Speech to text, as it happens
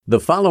The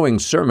following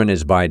sermon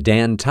is by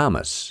Dan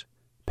Thomas,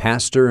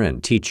 pastor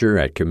and teacher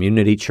at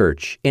Community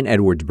Church in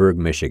Edwardsburg,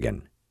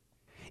 Michigan.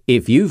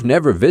 If you've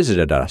never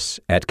visited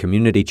us at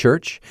Community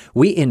Church,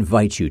 we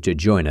invite you to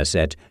join us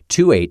at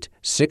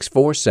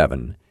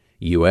 28647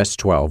 US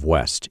 12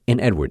 West in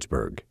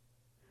Edwardsburg.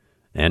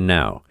 And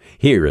now,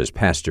 here is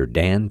Pastor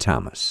Dan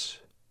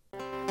Thomas.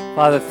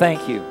 Father,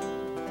 thank you.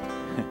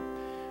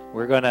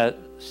 We're going to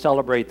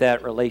celebrate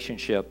that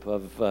relationship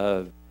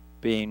of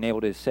being able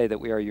to say that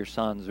we are your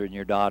sons and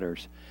your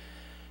daughters.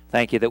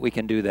 Thank you that we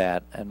can do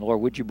that. And Lord,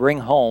 would you bring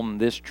home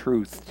this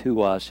truth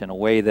to us in a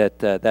way that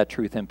that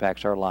truth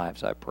impacts our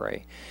lives, I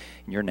pray.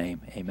 In your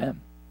name,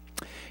 amen.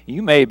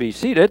 You may be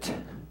seated,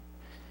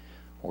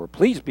 or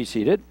please be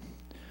seated,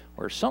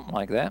 or something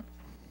like that.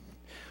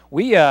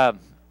 We, a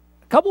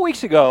couple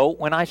weeks ago,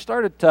 when I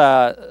started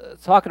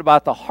talking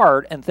about the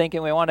heart and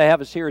thinking we want to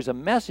have a series of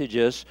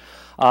messages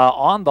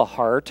on the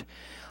heart,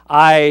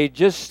 I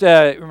just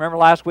remember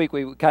last week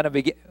we kind of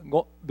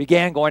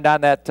began going down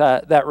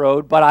that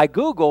road. But I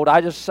Googled.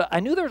 I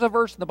knew there was a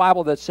verse in the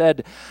Bible that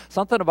said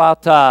something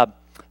about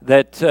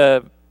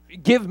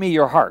give me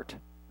your heart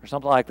or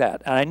something like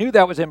that. And I knew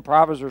that was in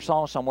Proverbs or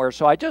Psalm somewhere.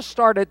 So I just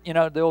started,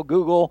 the old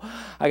Google.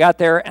 I got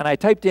there and I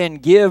typed in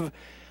give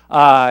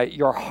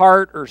your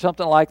heart or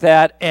something like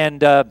that.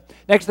 And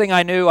next thing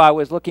I knew, I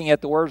was looking at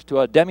the words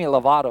to a Demi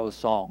Lovato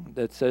song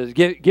that says,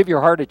 give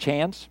your heart a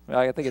chance.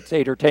 I think it's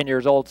 8 or 10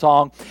 years old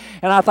song.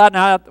 And I thought,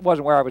 no, that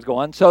wasn't where I was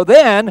going. So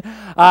then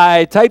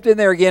I typed in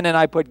there again and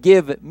I put,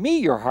 give me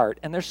your heart.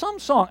 And there's some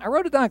song, I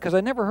wrote it down because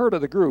I never heard of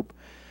the group.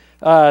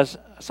 A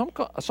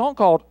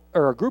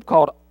group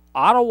called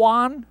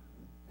Ottawan.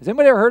 Has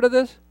anybody ever heard of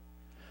this?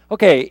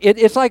 Okay,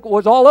 it's like it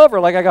was all over.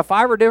 Like I got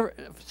 5 or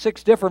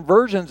 6 different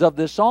versions of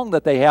this song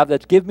that they have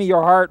that's give me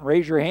your heart and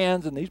raise your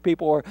hands. And these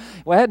people were,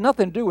 it had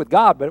nothing to do with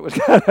God, but it was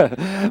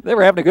they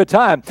were having a good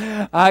time.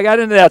 I got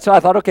into that, so I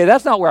thought, okay,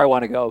 that's not where I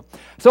want to go.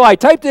 So I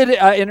typed it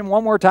in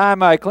one more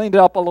time. I cleaned it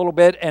up a little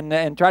bit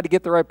and tried to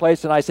get the right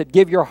place. And I said,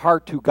 give your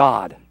heart to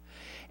God.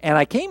 And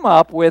I came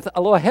up with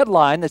a little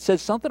headline that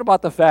says something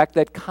about the fact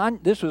that,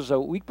 this was a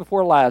week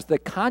before last,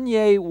 that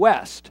Kanye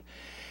West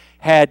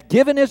had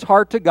given his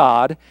heart to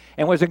God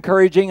and was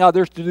encouraging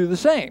others to do the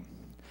same.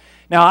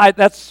 Now,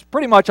 that's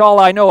pretty much all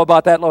I know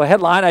about that little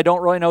headline. I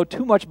don't really know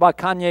too much about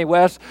Kanye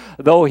West,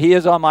 though he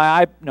is on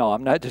my No,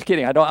 I'm not, just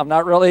kidding. I'm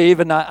not really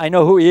even, I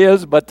know who he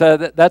is, but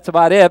that's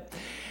about it.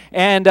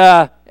 And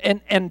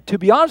to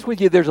be honest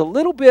with you, there's a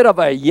little bit of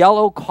a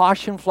yellow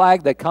caution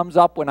flag that comes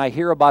up when I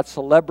hear about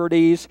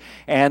celebrities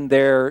and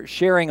they're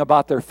sharing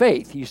about their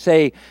faith. You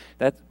say,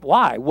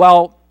 why?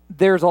 Well,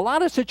 there's a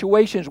lot of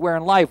situations where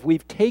in life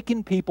we've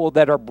taken people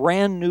that are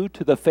brand new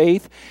to the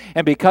faith,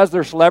 and because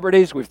they're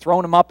celebrities, we've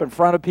thrown them up in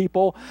front of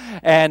people,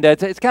 and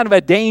it's kind of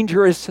a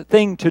dangerous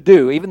thing to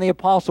do. Even the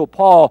Apostle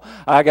Paul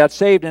got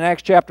saved in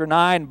Acts chapter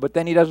 9, but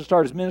then he doesn't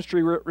start his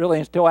ministry really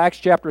until Acts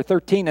chapter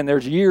 13, and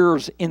there's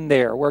years in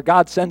there where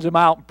God sends him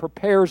out and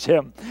prepares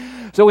him.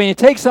 So when you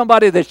take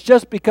somebody that's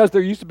just because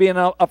they're used to being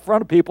up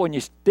front of people and you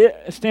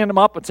stand them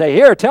up and say,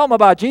 here, tell them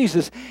about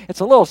Jesus, it's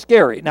a little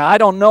scary. Now, I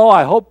don't know.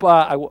 I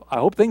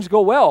hope things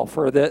go well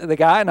for the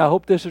guy, and I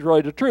hope this is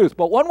really the truth.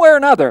 But one way or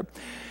another,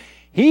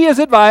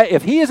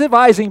 if he is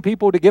advising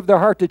people to give their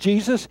heart to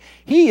Jesus,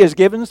 he is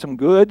giving some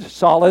good,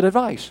 solid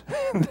advice.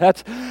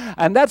 That's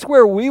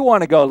where we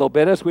want to go a little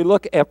bit as we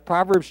look at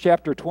Proverbs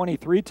chapter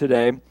 23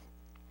 today,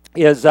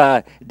 is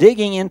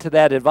digging into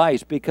that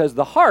advice, because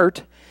the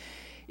heart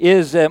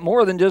is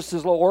more than just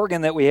this little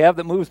organ that we have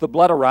that moves the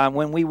blood around.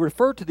 When we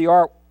refer to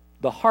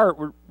the heart,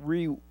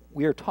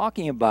 we are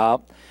talking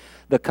about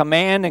the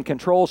command and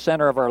control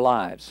center of our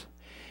lives.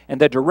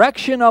 And the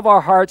direction of our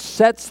heart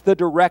sets the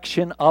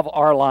direction of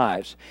our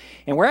lives.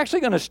 And we're actually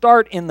going to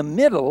start in the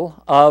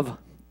middle of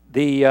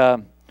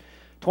the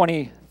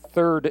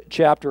 23rd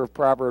chapter of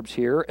Proverbs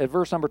here at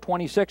verse number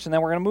 26, and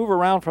then we're going to move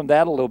around from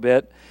that a little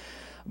bit.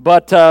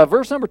 But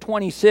verse number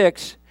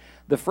 26,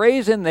 the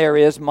phrase in there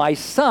is, my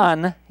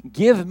son,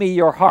 give me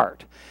your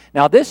heart.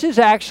 Now, this is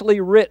actually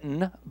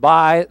written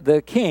by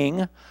the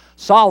king,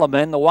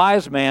 Solomon, the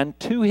wise man,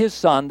 to his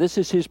son. This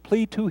is his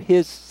plea to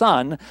his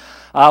son.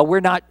 We're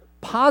not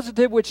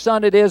positive which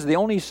son it is. The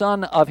only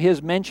son of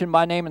his mentioned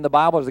by name in the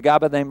Bible is a guy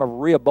by the name of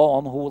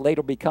Rehoboam, who will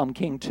later become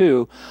king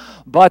too.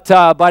 But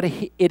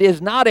it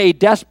is not a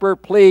desperate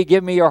plea,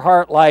 give me your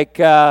heart, like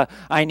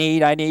I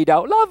need,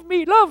 oh, love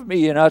me.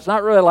 It's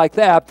not really like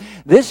that.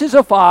 This is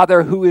a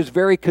father who is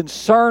very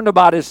concerned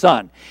about his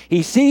son.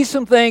 He sees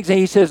some things and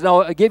he says,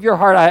 no, give your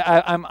heart.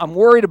 I'm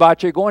worried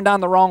about you. You're going down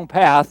the wrong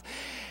path.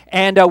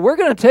 And we're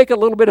going to take a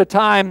little bit of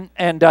time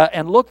and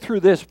look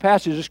through this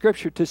passage of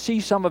Scripture to see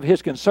some of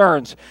his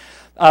concerns.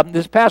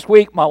 This past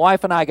week, my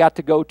wife and I got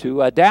to go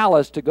to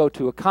Dallas to go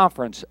to a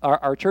conference.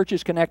 Our church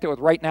is connected with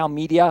Right Now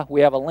Media.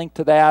 We have a link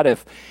to that.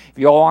 If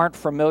you all aren't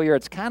familiar,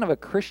 it's kind of a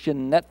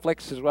Christian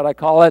Netflix is what I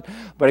call it,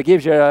 but it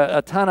gives you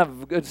a ton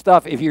of good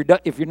stuff. If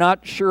you're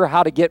not sure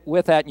how to get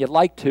with that and you'd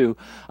like to,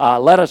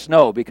 let us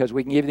know, because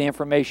we can give you the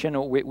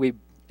information. We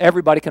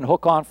everybody can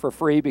hook on for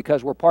free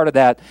because we're part of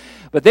that.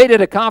 But they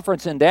did a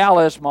conference in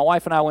Dallas. My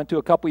wife and I went to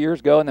a couple years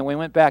ago, and then we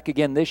went back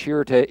again this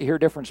year to hear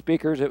different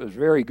speakers. It was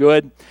very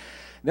good.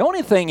 The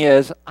only thing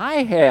is,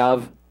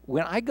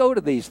 when I go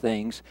to these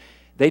things,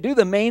 they do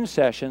the main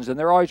sessions, and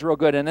they're always real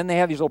good. And then they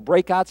have these little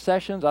breakout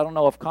sessions. I don't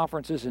know if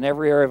conferences in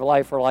every area of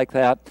life are like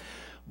that.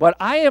 But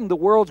I am the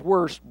world's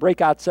worst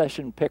breakout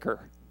session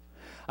picker.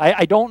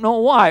 I don't know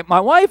why. My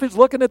wife is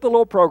looking at the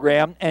little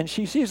program, and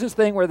she sees this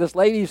thing where this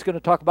lady's going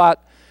to talk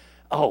about,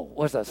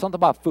 what's that? Something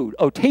about food.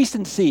 Taste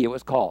and See, it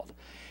was called.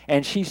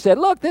 And she said,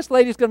 look, this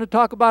lady's going to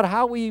talk about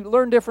how we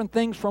learn different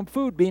things from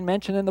food being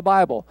mentioned in the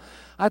Bible.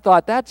 I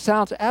thought, that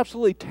sounds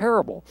absolutely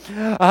terrible.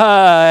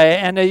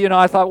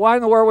 I thought, why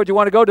in the world would you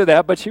want to go to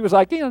that? But she was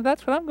like,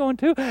 that's what I'm going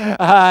to.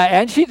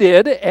 And she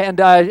did.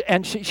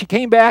 And she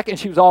came back, and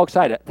she was all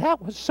excited.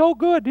 That was so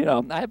good.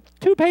 I have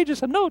 2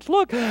 pages of notes.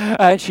 Look.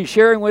 And she's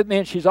sharing with me,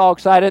 and she's all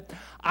excited.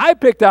 I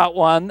picked out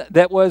one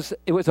it was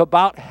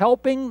about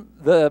helping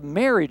the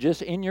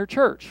marriages in your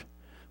church.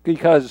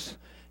 Because...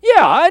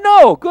 yeah, I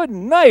know. Good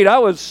night.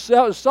 That was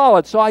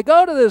solid. So I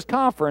go to this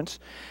conference,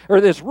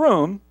 or this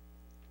room.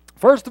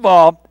 First of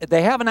all,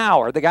 they have an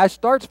hour. The guy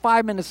starts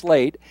 5 minutes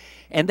late,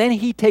 and then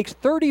he takes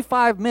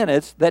 35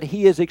 minutes that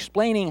he is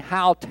explaining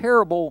how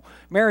terrible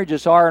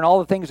marriages are and all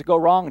the things that go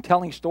wrong, and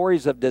telling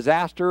stories of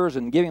disasters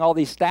and giving all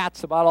these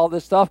stats about all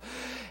this stuff.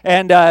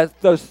 And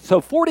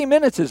so 40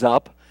 minutes is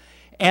up.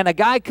 And a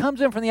guy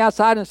comes in from the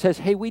outside and says,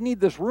 hey, we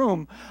need this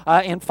room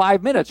in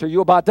 5 minutes. Are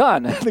you about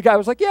done? The guy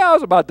was like, yeah, I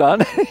was about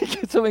done. He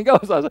gets up and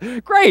goes. I was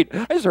like, great.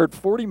 I just heard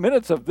 40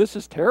 minutes of this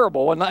is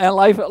terrible and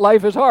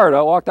life is hard.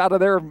 I walked out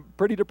of there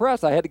pretty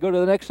depressed. I had to go to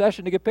the next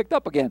session to get picked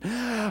up again.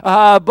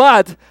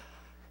 But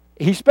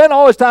he spent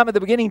all his time at the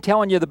beginning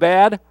telling you the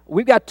bad.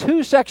 We've got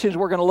 2 sections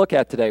we're going to look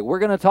at today. We're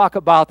going to talk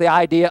about the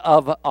idea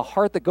of a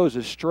heart that goes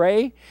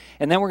astray,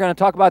 and then we're going to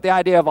talk about the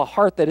idea of a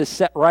heart that is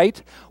set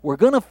right. We're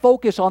going to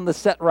focus on the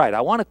set right. I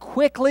want to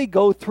quickly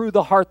go through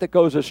the heart that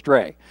goes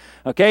astray,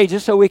 okay,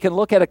 just so we can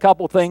look at a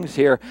couple things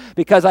here,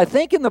 because I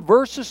think in the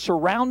verses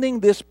surrounding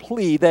this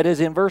plea that is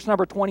in verse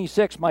number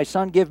 26, my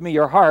son, give me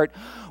your heart,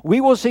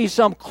 we will see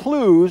some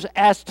clues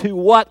as to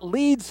what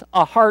leads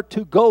a heart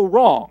to go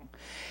wrong.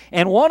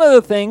 And one of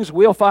the things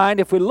we'll find,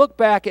 if we look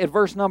back at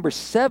verse number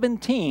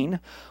 17,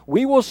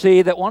 we will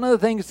see that one of the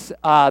things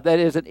that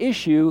is an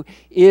issue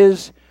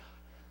is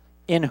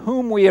in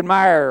whom we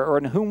admire or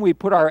in whom we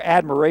put our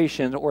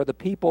admiration, or the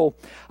people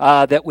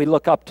that we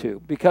look up to.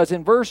 Because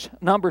in verse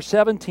number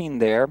 17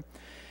 there,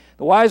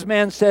 the wise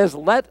man says,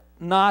 let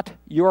not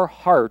your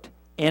heart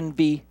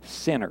envy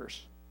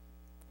sinners.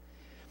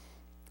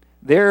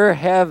 There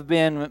have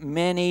been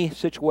many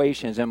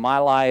situations in my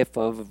life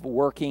of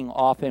working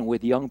often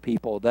with young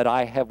people that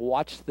I have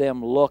watched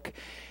them look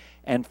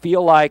and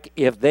feel like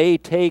if they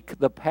take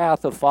the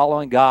path of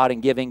following God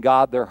and giving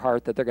God their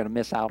heart, that they're going to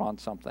miss out on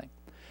something.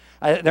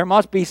 There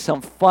must be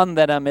some fun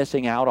that I'm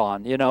missing out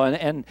on,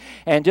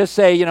 and just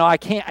say, I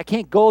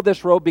can't go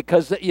this road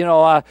because,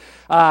 it's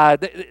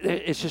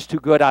just too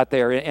good out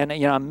there, and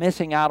I'm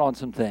missing out on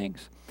some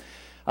things.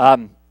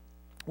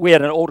 We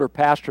had an older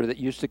pastor that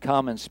used to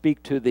come and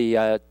speak to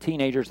the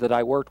teenagers that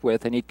I worked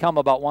with, and he'd come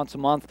about once a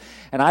month,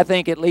 and I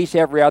think at least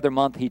every other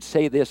month he'd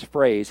say this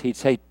phrase. He'd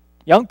say,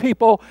 young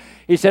people,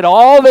 he said,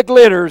 all that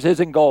glitters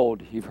isn't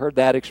gold. You've heard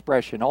that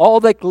expression. All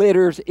that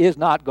glitters is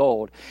not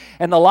gold.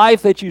 And the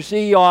life that you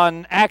see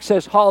on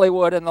Access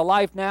Hollywood and the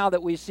life now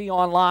that we see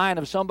online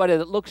of somebody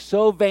that looks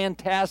so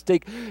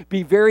fantastic,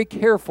 be very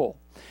careful.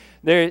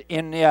 There,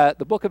 in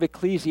the book of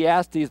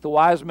Ecclesiastes, the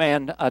wise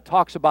man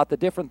talks about the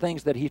different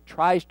things that he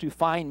tries to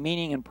find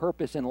meaning and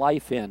purpose in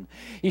life in.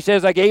 He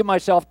says, I gave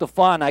myself to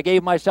fun, I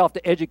gave myself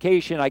to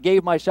education, I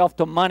gave myself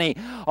to money,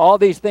 all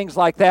these things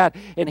like that.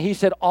 And he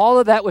said all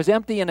of that was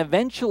empty, and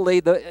eventually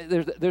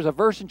there's a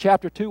verse in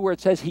chapter 2 where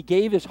it says he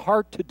gave his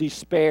heart to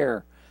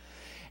despair.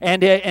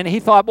 And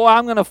he thought, boy,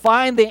 I'm going to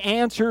find the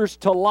answers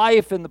to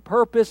life and the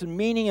purpose and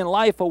meaning in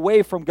life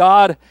away from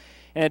God,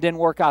 and it didn't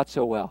work out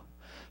so well.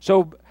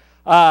 So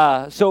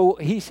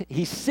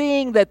he's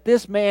seeing that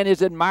this man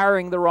is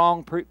admiring the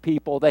wrong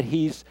people, that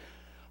he's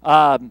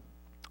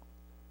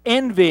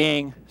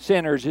envying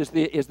sinners is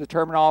the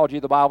terminology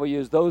the Bible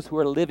uses, those who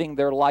are living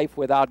their life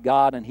without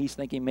God, and he's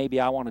thinking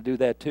maybe I want to do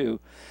that too.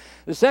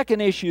 The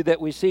second issue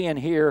that we see in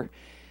here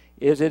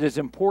is it is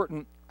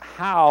important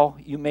how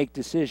you make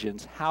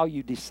decisions, how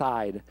you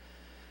decide.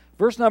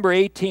 Verse number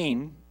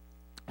 18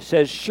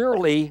 says,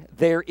 surely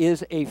there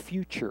is a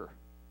future.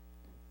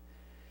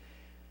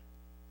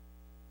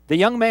 The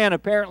young man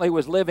apparently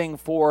was living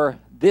for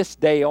this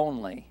day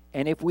only.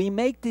 And if we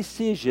make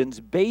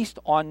decisions based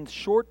on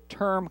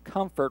short-term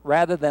comfort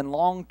rather than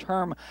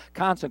long-term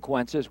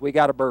consequences, we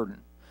got a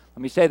burden.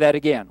 Let me say that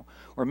again.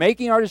 We're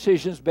making our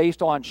decisions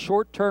based on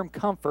short-term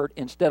comfort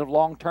instead of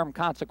long-term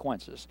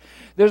consequences.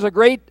 There's a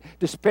great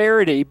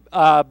disparity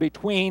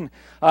between,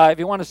 if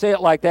you want to say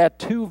it like that,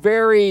 two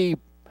very,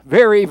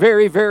 very,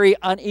 very, very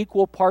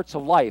unequal parts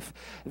of life.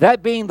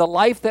 That being the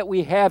life that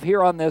we have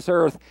here on this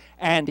earth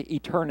and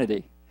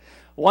eternity.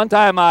 One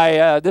time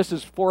this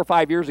is 4 or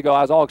 5 years ago,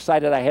 I was all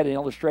excited. I had an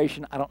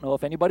illustration. I don't know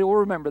if anybody will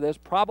remember this.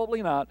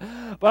 Probably not,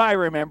 but I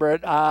remember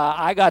it.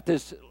 I got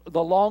the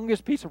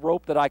longest piece of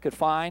rope that I could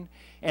find,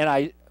 and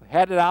I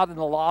had it out in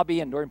the lobby,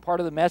 and during part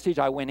of the message,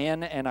 I went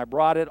in and I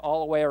brought it all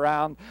the way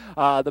around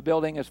the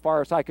building as far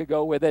as I could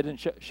go with it and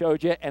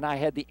showed you, and I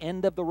had the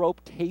end of the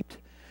rope taped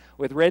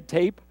with red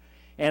tape,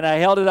 and I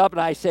held it up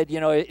and I said,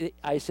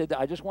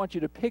 I just want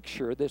you to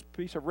picture this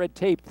piece of red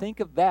tape. Think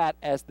of that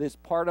as this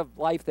part of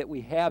life that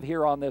we have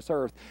here on this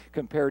earth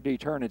compared to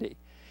eternity.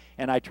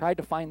 And I tried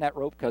to find that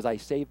rope because I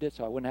saved it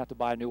so I wouldn't have to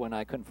buy a new one.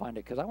 I couldn't find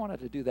it because I wanted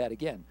to do that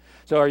again.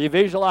 So are you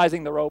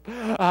visualizing the rope?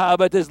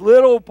 But this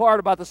little part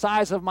about the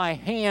size of my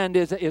hand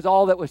is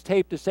all that was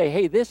taped to say,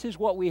 hey, this is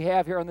what we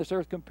have here on this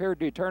earth compared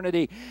to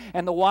eternity.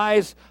 And the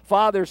wise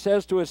father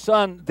says to his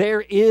son,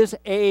 there is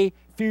a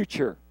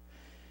future.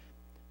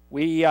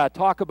 We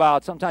talk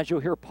about, sometimes you'll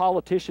hear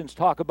politicians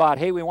talk about,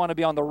 hey, we want to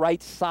be on the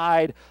right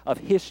side of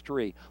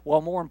history. Well,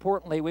 more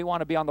importantly, we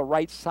want to be on the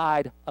right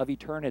side of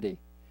eternity.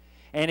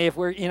 And if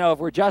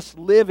we're just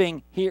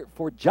living here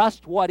for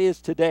just what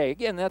is today,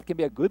 again, that can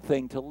be a good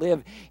thing to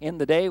live in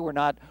the day. We're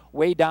not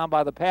weighed down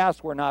by the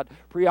past. We're not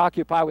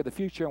preoccupied with the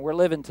future, and we're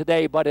living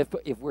today. But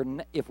if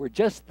we're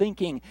just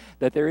thinking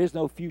that there is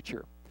no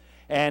future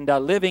and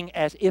living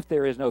as if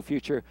there is no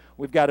future,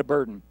 we've got a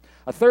burden.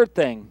 A third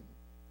thing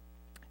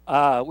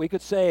we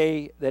could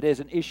say that is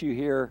an issue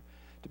here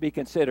to be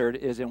considered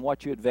is in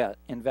what you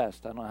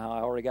invest. I don't know how I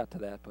already got to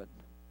that, but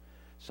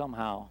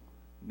somehow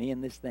me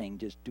and this thing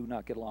just do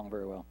not get along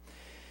very well.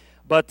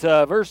 But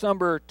verse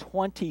number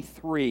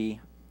 23,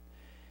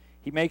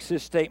 he makes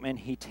this statement.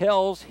 He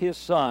tells his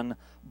son,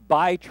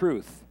 buy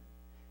truth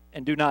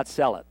and do not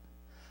sell it.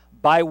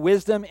 Buy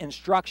wisdom,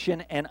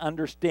 instruction, and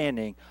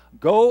understanding.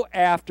 Go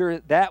after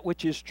that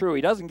which is true.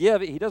 He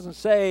doesn't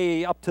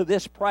say up to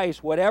this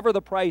price, whatever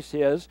the price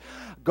is,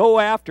 go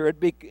after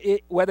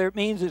it, whether it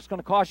means it's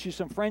going to cost you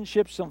some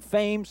friendship, some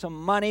fame, some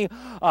money,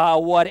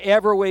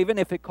 whatever, even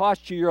if it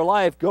costs you your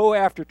life, go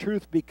after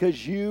truth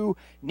because you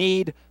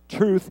need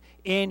truth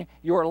in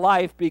your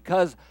life,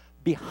 because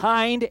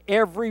behind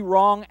every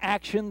wrong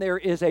action, there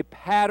is a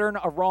pattern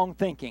of wrong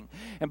thinking.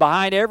 And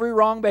behind every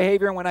wrong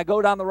behavior, and when I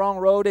go down the wrong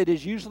road, it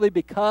is usually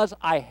because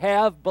I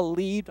have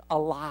believed a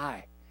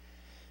lie.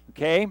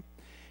 Okay?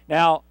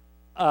 Now,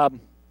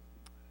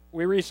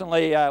 we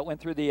recently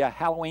went through the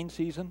Halloween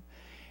season,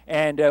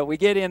 and we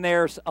get in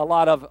there a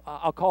lot of,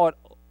 I'll call it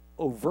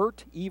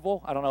overt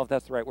evil. I don't know if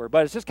that's the right word,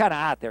 but it's just kind of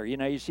out there.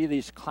 You see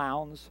these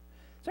clowns.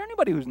 Is there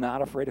anybody who's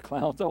not afraid of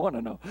clowns? I want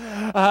to know.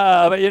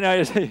 But you're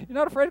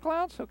not afraid of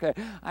clowns? Okay,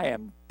 I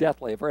am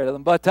deathly afraid of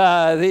them. But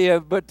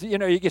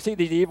you can see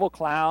these evil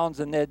clowns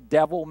and the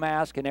devil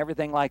mask and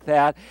everything like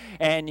that,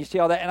 and you see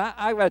all that. And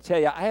I got to tell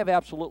you, I have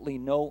absolutely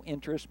no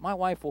interest. My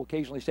wife will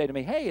occasionally say to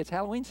me, "Hey, it's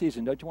Halloween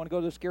season. Don't you want to go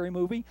to a scary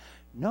movie?"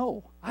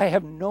 No, I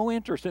have no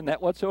interest in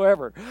that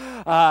whatsoever.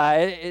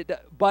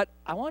 But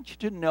I want you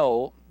to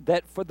know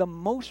that for the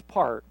most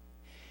part,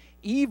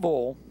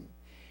 evil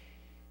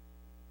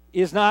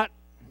is not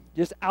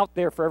just out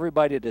there for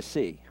everybody to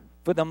see.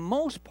 For the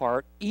most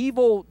part,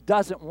 evil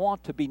doesn't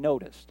want to be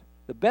noticed.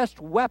 The best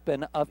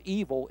weapon of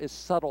evil is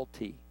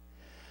subtlety.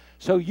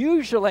 So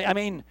usually,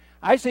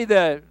 I see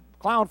the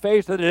clown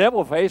face or the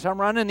devil face,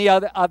 I'm running the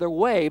other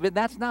way, but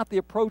that's not the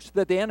approach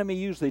that the enemy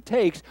usually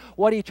takes.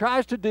 What he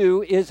tries to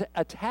do is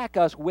attack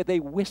us with a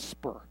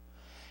whisper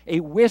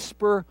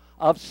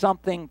of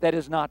something that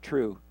is not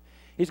true.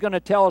 He's going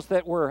to tell us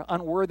that we're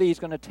unworthy. He's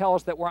going to tell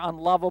us that we're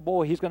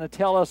unlovable. He's going to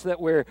tell us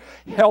that we're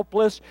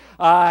helpless.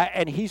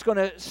 And he's going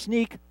to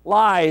sneak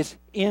lies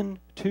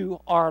into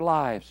our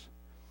lives.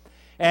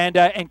 And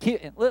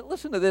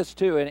listen to this,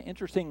 too, an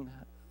interesting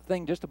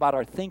thing just about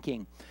our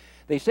thinking.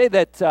 They say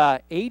that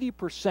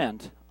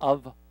 80%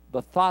 of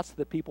the thoughts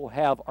that people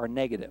have are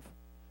negative.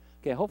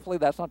 Okay, hopefully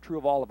that's not true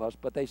of all of us,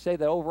 but they say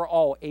that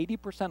overall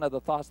 80% of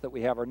the thoughts that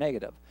we have are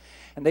negative.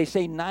 And they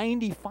say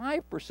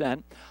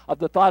 95% of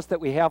the thoughts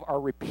that we have are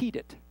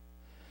repeated.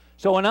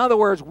 So in other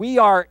words, we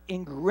are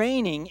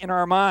ingraining in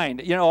our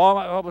mind,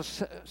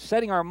 almost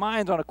setting our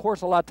minds on a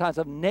course a lot of times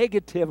of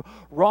negative,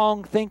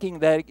 wrong thinking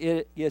that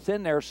is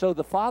in there. So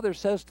the father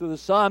says to the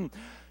son,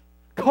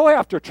 go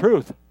after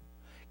truth.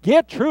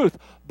 Get truth.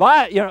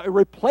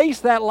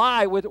 Replace that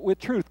lie with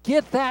truth.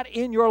 Get that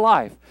in your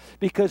life.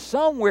 Because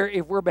somewhere,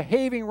 if we're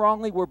behaving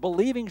wrongly, we're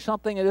believing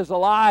something that is a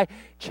lie,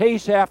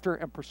 chase after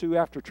and pursue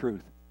after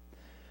truth.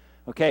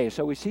 Okay,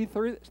 so we see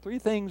three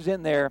things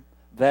in there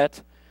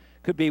that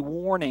could be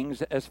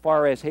warnings as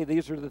far as, hey,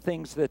 these are the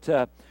things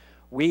that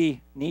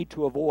we need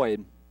to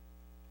avoid.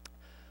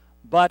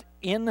 But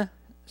in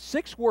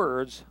 6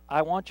 words,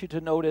 I want you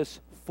to notice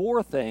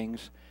 4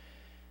 things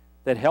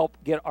that help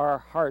get our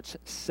hearts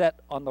set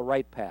on the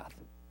right path.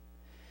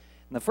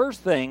 And the first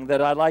thing that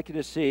I'd like you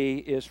to see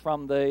is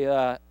from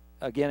the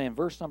again in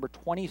verse number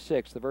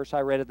 26, the verse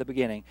I read at the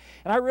beginning.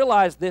 And I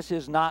realize this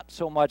is not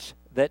so much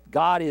that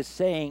God is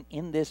saying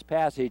in this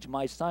passage,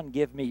 my son,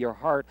 give me your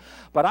heart.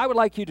 But I would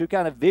like you to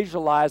kind of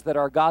visualize that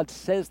our God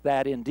says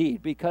that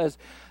indeed, because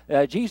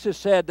Jesus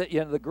said that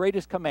the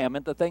greatest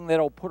commandment, the thing that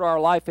will put our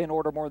life in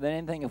order more than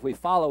anything if we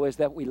follow, is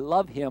that we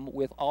love him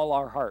with all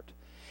our heart.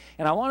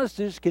 And I want us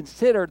to just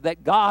consider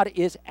that God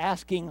is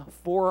asking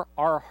for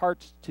our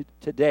hearts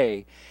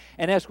today.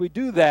 And as we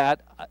do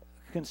that,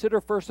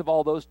 consider first of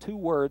all those two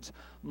words,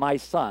 my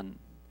son.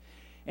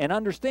 And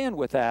understand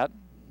with that,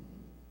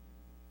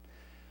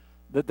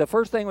 that the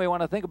first thing we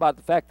want to think about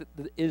the fact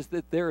is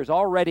that there is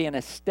already an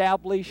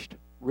established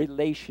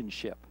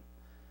relationship.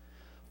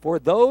 For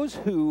those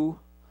who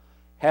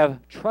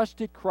have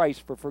trusted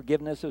Christ for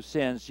forgiveness of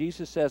sins,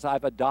 Jesus says,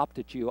 I've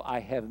adopted you.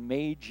 I have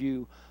made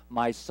you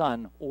my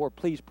son. Or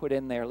please put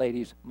in there,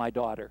 ladies, my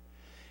daughter.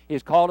 He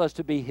has called us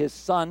to be his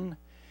son,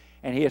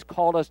 and he has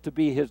called us to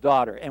be his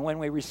daughter. And when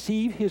we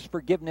receive his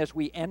forgiveness,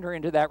 we enter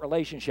into that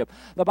relationship.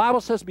 The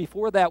Bible says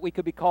before that we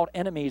could be called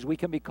enemies, we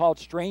can be called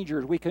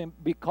strangers, we can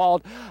be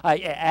called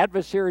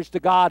adversaries to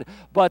God.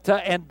 But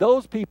and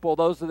those people,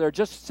 those that are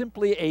just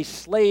simply a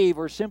slave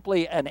or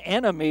simply an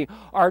enemy,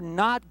 are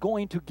not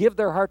going to give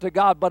their heart to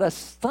God. But a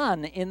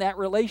son in that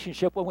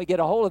relationship, when we get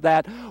a hold of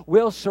that,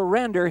 will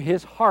surrender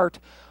his heart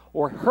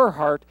or her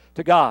heart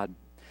to God.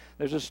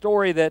 There's a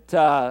story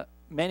that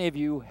many of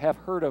you have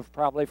heard of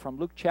probably from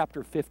Luke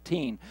chapter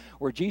 15,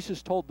 where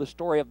Jesus told the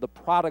story of the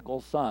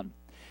prodigal son.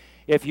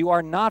 If you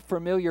are not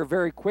familiar,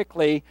 very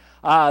quickly,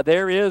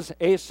 there is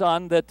a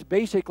son that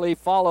basically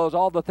follows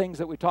all the things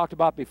that we talked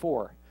about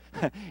before.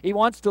 He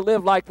wants to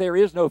live like there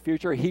is no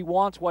future. He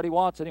wants what he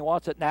wants, and he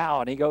wants it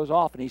now, and he goes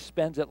off and he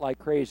spends it like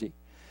crazy.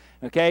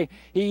 Okay?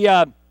 He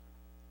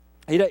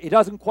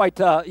doesn't quite,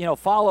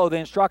 follow the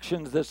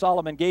instructions that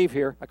Solomon gave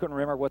here. I couldn't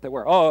remember what they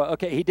were. Oh,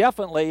 okay. He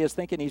definitely is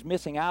thinking he's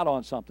missing out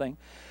on something.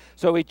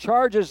 So he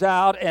charges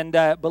out and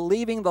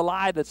believing the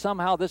lie that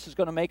somehow this is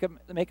going to make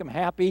him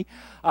happy.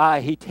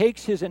 He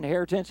takes his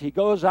inheritance. He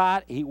goes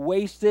out. He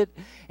wastes it.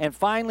 And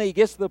finally he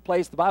gets to the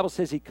place, the Bible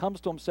says he comes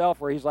to himself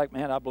where he's like,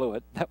 man, I blew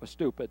it. That was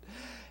stupid.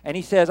 And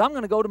he says, I'm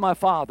going to go to my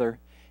father.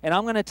 And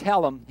I'm going to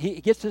tell him,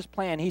 he gets his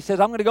plan. He says,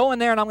 I'm going to go in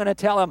there and I'm going to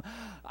tell him,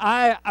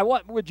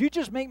 would you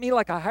just make me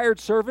like a hired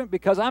servant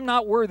because I'm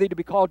not worthy to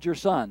be called your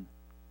son?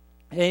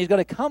 And he's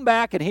going to come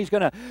back and he's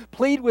going to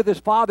plead with his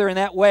father in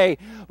that way.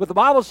 But the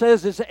Bible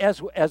says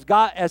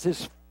as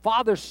his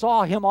father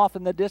saw him off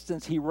in the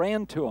distance, he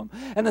ran to him.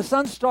 And the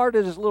son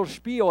started his little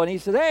spiel and he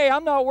said, hey,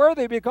 I'm not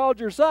worthy to be called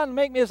your son.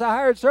 Make me as a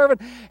hired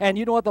servant. And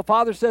you know what the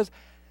father says?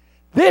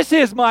 This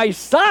is my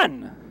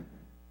son.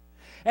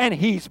 And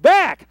he's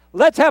back.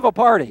 Let's have a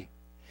party.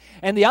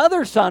 And the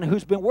other son,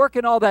 who's been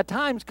working all that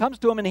time, comes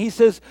to him and he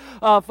says,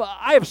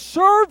 I have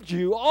served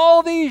you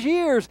all these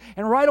years.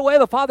 And right away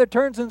the father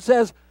turns and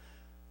says,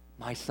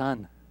 my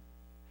son.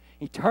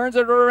 He turns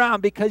it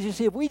around because, you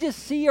see, if we just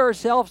see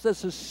ourselves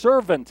as a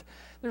servant,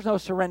 there's no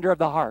surrender of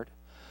the heart.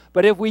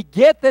 But if we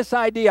get this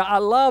idea, I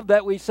love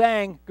that we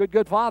sang Good,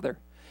 Good Father,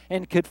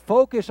 and could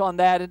focus on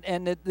that,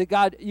 and that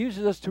God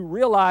uses us to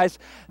realize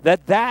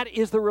that that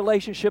is the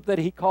relationship that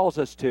he calls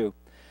us to.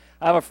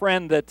 I have a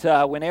friend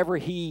that whenever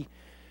he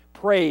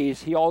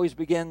prays, he always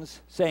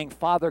begins saying,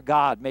 Father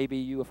God. Maybe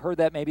you have heard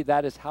that. Maybe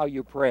that is how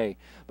you pray.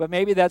 But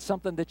maybe that's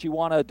something that you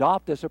want to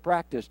adopt as a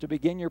practice, to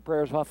begin your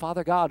prayers, well,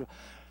 Father God,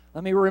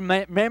 let me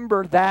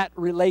remember that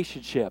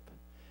relationship.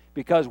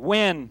 Because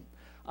when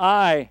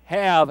I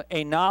have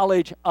a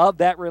knowledge of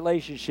that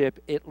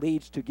relationship, it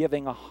leads to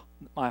giving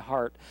my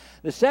heart.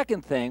 The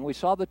second thing, we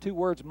saw the two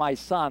words, my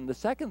son. The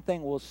second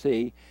thing we'll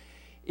see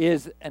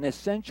is an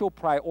essential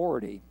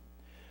priority,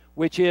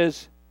 which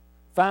is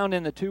found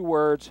in the two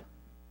words,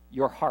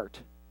 your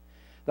heart.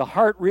 The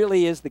heart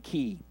really is the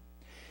key.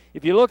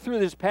 If you look through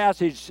this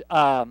passage,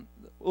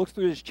 look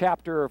through this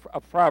chapter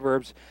of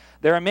Proverbs,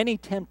 there are many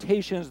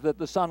temptations that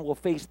the son will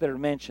face that are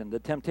mentioned. The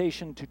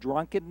temptation to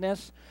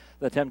drunkenness,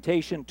 the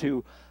temptation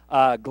to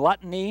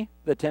gluttony,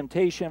 the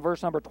temptation,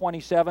 verse number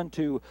 27,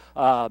 to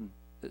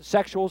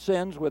sexual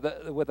sins with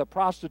a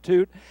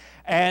prostitute.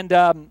 And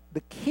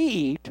the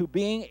key to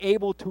being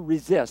able to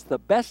resist, the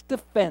best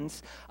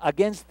defense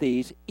against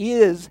these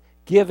is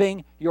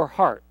giving your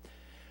heart.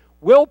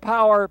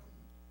 Willpower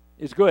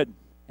is good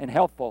and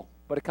helpful,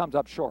 but it comes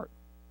up short.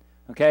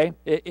 Okay?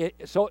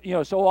 So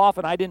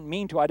often I didn't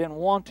mean to, I didn't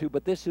want to,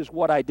 but this is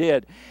what I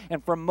did.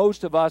 And for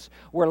most of us,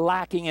 we're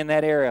lacking in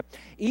that area.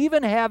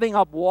 Even having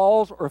up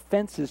walls or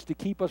fences to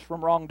keep us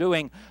from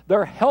wrongdoing,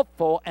 they're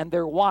helpful and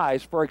they're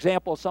wise. For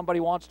example, somebody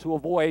wants to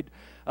avoid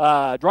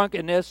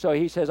drunkenness, so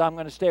he says, I'm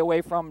going to stay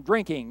away from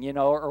drinking,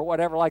 or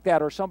whatever like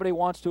that. Or somebody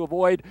wants to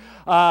avoid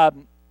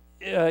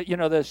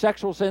the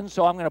sexual sins,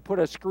 so I'm going to put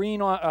a screen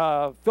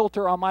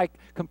filter on my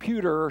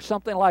computer or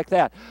something like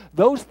that.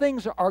 Those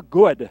things are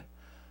good,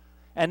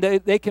 and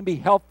they can be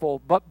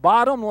helpful. But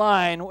bottom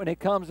line, when it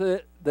comes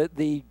to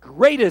the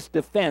greatest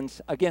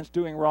defense against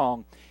doing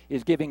wrong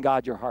is giving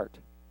God your heart.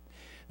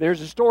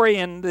 There's a story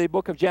in the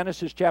book of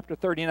Genesis chapter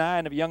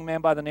 39 of a young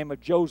man by the name of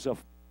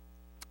Joseph.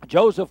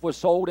 Joseph was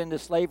sold into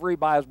slavery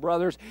by his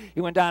brothers.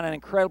 He went down an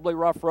incredibly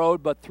rough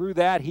road, but through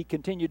that, he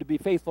continued to be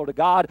faithful to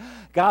God.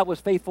 God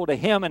was faithful to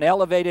him and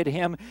elevated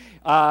him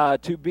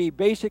to be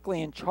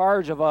basically in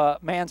charge of a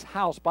man's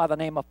house by the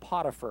name of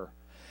Potiphar.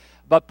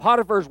 But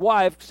Potiphar's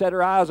wife set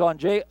her eyes on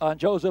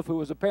Joseph, who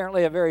was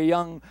apparently a very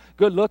young,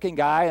 good-looking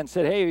guy, and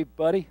said, "Hey,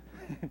 buddy,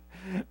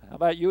 how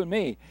about you and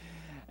me?"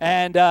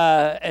 And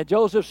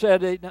Joseph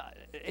said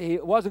he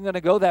wasn't going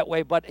to go that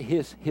way, but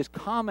his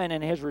comment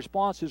and his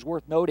response is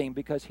worth noting,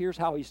 because here's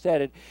how he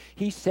said it.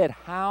 He said,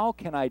 "How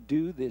can I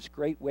do this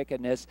great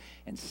wickedness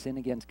and sin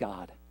against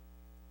God?"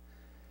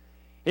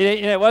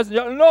 It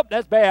wasn't, "Nope,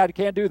 that's bad,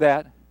 can't do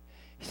that."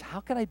 He said,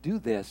 "How can I do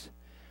this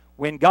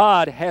when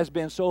God has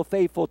been so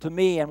faithful to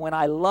me, and when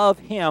I love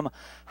him?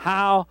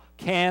 How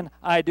can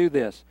I do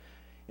this?"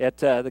 At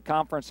the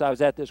conference I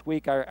was at this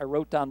week, I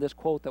wrote down this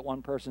quote that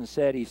one person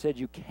said. He said,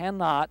 "You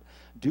cannot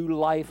do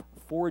life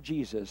for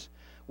Jesus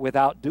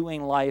without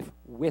doing life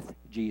with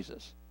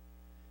Jesus."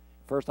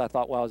 First I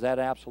thought, well, is that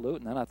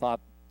absolute? And then I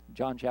thought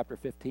John chapter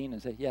 15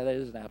 and said, yeah, that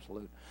is an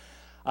absolute.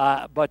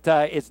 But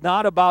it's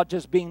not about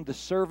just being the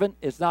servant.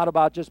 It's not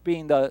about just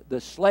being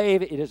the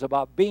slave. It is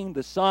about being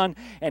the son,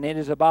 and it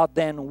is about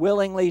then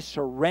willingly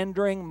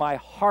surrendering my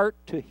heart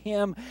to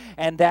him,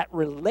 and that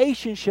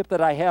relationship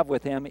that I have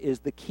with him is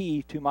the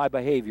key to my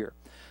behavior.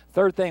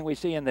 Third thing we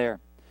see in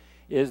there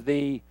is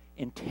the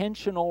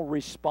intentional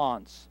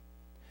response.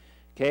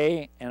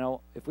 Okay, and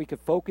if we could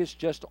focus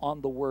just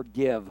on the word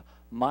give.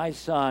 My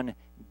son,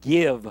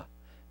 give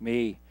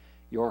me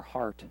your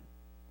heart.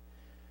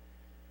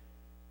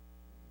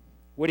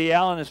 Woody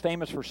Allen is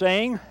famous for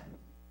saying,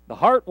 the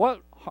heart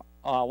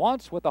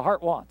wants what the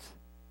heart wants.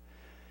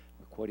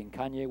 We're quoting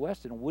Kanye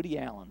West and Woody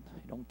Allen.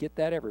 You don't get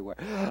that everywhere.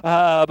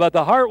 But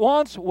the heart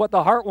wants what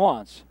the heart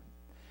wants.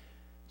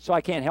 So I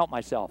can't help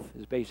myself,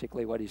 is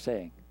basically what he's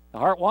saying. The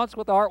heart wants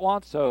what the heart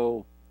wants,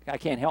 so I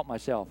can't help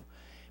myself.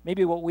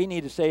 Maybe what we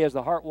need to say is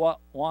the heart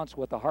wants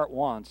what the heart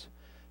wants,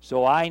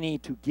 so I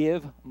need to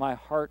give my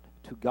heart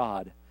to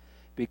God,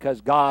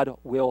 because God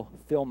will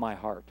fill my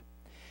heart.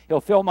 He'll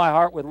fill my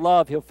heart with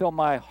love. He'll fill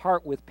my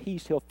heart with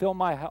peace. He'll fill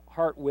my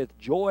heart with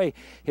joy.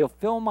 He'll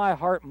fill my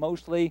heart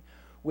mostly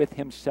with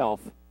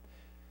himself.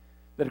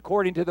 That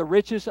according to the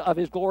riches of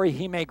his glory,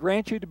 he may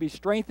grant you to be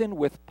strengthened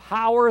with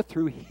power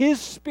through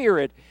his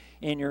Spirit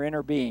in your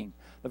inner being.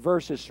 The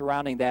verses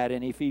surrounding that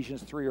in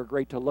Ephesians 3 are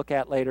great to look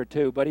at later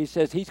too. But he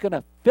says he's going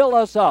to fill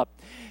us up.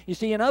 You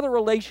see, in other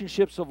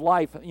relationships of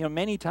life,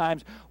 many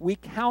times we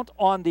count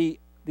on the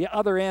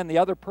other end, the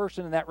other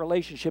person in that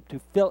relationship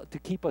to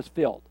keep us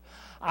filled.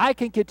 I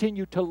can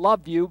continue to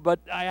love you, but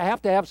I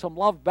have to have some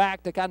love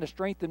back to kind of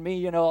strengthen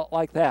me,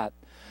 like that.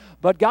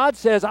 But God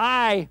says,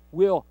 I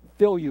will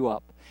fill you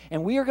up.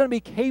 And we are going to be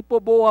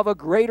capable of a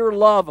greater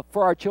love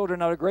for our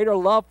children, a greater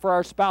love for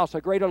our spouse,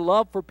 a greater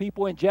love for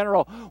people in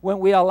general when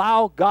we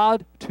allow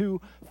God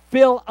to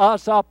fill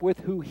us up with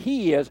who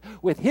he is,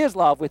 with his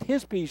love, with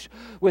his peace,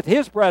 with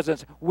his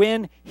presence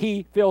when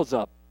he fills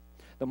up.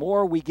 The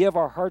more we give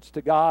our hearts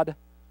to God,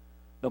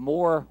 the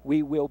more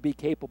we will be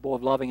capable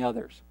of loving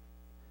others.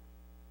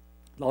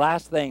 The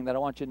last thing that I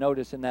want you to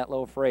notice in that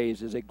little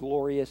phrase is a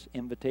glorious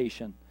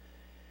invitation.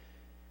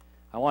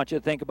 I want you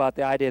to think about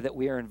the idea that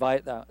we are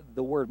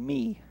the word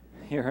me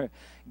here.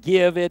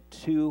 Give it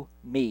to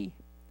me.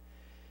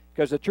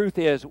 Because the truth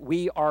is,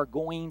 we are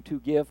going to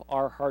give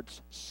our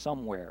hearts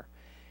somewhere.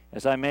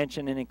 As I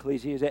mentioned in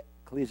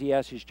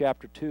Ecclesiastes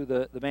chapter 2,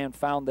 the man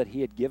found that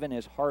he had given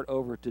his heart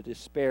over to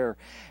despair.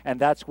 And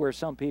that's where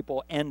some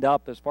people end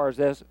up as far as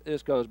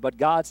this goes. But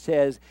God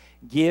says,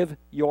 give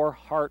your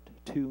heart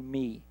to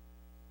me.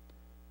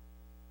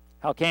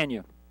 How can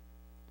you?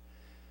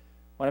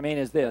 What I mean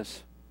is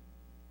this.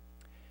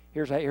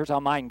 Here's how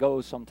mine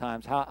goes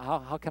sometimes.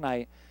 How can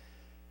I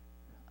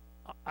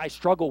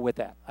struggle with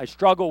that. I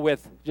struggle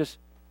with just,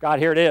 God,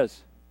 here it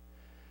is.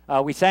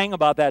 We sang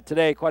about that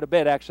today quite a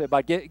bit, actually,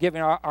 about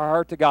giving our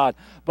heart to God.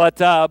 But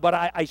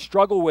I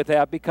struggle with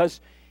that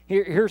because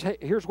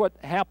here's what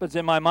happens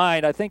in my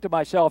mind. I think to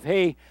myself,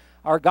 hey,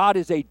 our God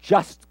is a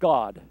just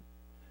God.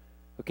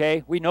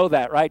 Okay, we know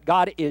that, right?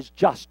 God is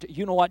just.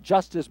 You know what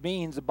justice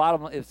means? The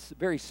bottom, it's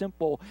very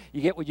simple.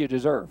 You get what you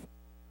deserve.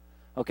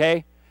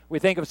 Okay? We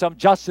think of some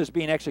justice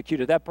being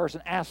executed. That person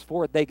asked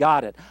for it, they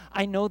got it.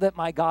 I know that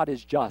my God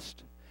is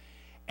just.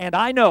 And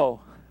I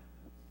know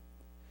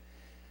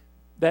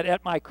that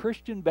at my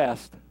Christian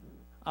best,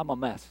 I'm a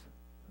mess.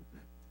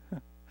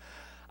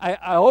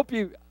 I hope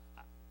you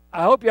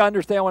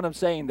understand what I'm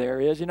saying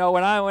there is,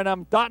 when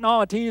I'm dotting all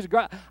my T's,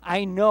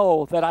 I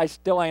know that I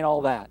still ain't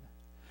all that.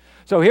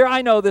 So here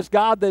I know this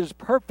God that is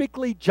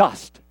perfectly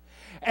just.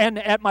 And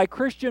at my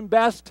Christian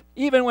best,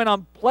 even when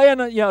I'm playing,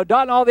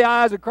 dotting all the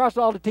I's and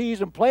crossing all the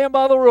T's and playing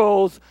by the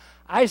rules,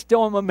 I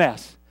still am a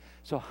mess.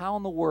 So how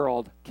in the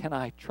world can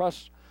I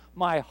trust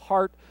my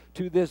heart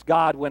to this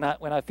God when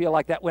I feel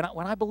like that? When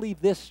I believe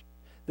this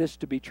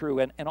to be true,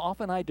 and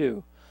often I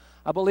do.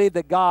 I believe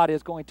that God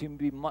is going to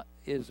be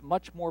is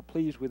much more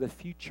pleased with a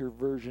future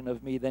version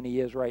of me than He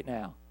is right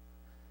now.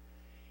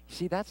 You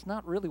see, that's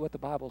not really what the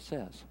Bible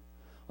says.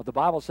 What the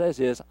Bible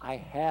says is, I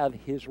have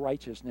his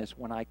righteousness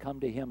when I come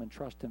to him and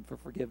trust him for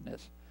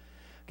forgiveness.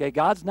 Okay,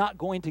 God's not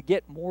going to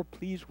get more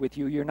pleased with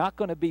you. You're not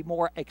going to be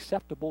more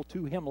acceptable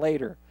to him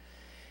later.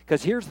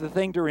 Because here's the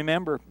thing to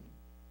remember.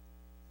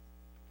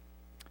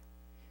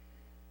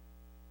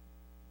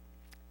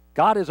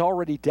 God has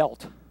already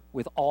dealt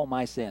with all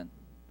my sin.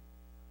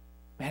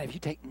 Man, if you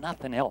take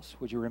nothing else,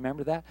 would you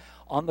remember that?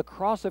 On the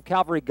cross of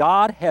Calvary,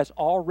 God has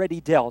already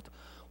dealt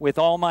with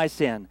all my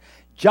sin.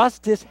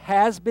 Justice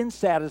has been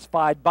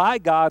satisfied by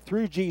God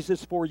through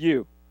Jesus for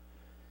you.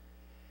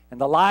 And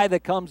the lie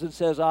that comes and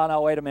says, oh,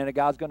 no, wait a minute,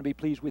 God's going to be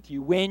pleased with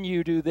you when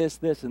you do this,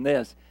 this, and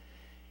this,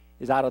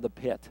 is out of the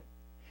pit.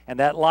 And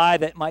that lie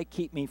that might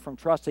keep me from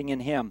trusting in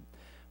him.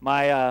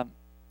 My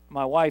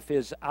wife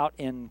is out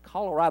in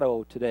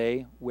Colorado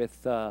today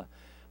with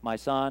my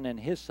son and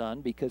his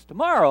son because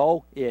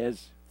tomorrow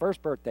is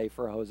first birthday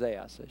for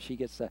Hosea. So she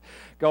gets to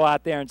go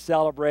out there and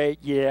celebrate.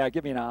 Yeah,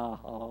 give me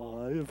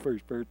an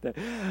first birthday.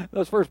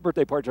 Those first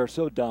birthday parties are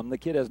so dumb. The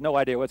kid has no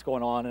idea what's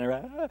going on, and they're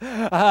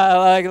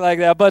like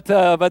that. But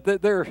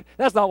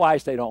that's not why I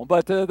stayed home.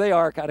 But they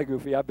are kind of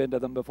goofy. I've been to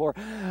them before.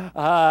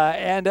 But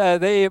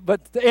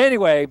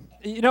anyway,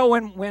 you know,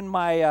 when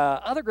my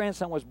other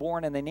grandson was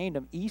born and they named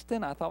him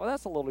Easton, I thought, well,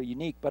 that's a little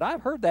unique. But I've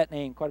heard that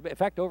name quite a bit. In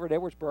fact, over at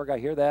Edwardsburg, I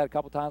hear that a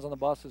couple times on the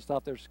bus and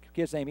stuff. There's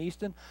kids named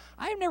Easton.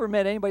 I've never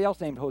met anybody else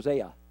named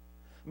Hosea.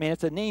 I mean,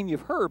 it's a name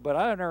you've heard, but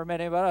I've never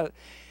met anybody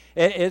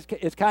else.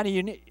 It's kind of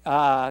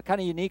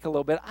unique a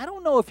little bit. I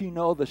don't know if you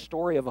know the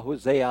story of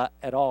Hosea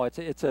at all. It's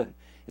an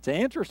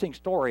interesting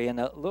story in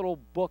a little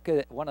book,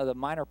 one of the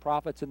minor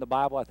prophets in the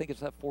Bible. I think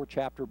it's a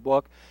 4-chapter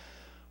book.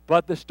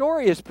 But the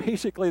story is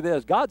basically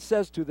this. God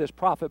says to this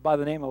prophet by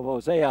the name of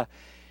Hosea,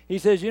 he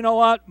says, you know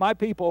what? My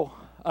people,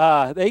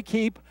 they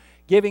keep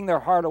giving their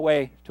heart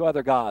away to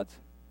other gods.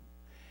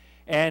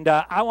 And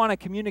I want to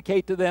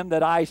communicate to them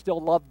that I still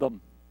love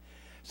them.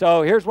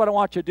 So here's what I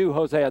want you to do,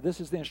 Hosea. This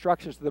is the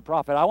instructions to the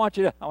prophet. I want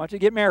you to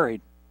get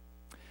married.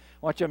 I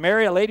want you to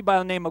marry a lady by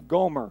the name of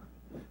Gomer.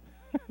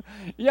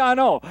 Yeah, I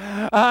know.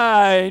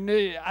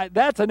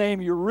 That's a name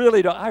you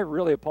really don't. I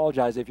really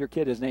apologize if your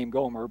kid is named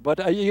Gomer,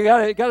 but you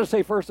gotta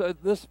say first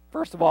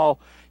of all,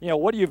 you know,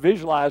 what do you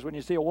visualize when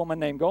you see a woman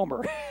named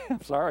Gomer?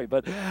 I'm sorry,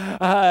 but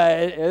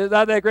it's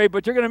not that great.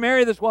 But you're going to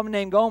marry this woman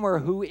named Gomer,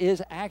 who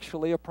is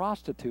actually a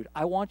prostitute.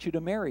 I want you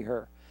to marry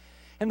her.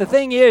 And the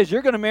thing is,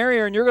 you're going to marry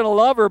her and you're going to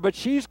love her, but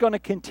she's going to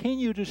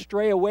continue to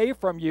stray away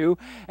from you.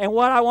 And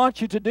what I want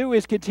you to do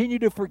is continue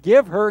to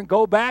forgive her and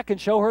go back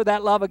and show her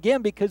that love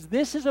again, because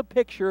this is a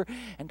picture,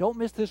 and don't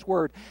miss this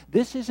word,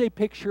 this is a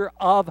picture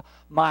of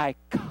my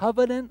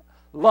covenant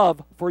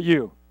love for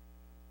you.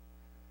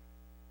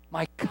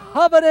 My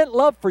covenant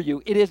love for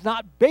you. It is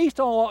not based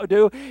on what we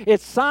do.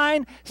 It's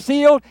signed,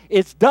 sealed,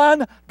 it's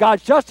done.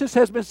 God's justice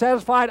has been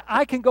satisfied.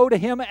 I can go to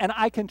him and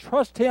I can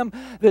trust him.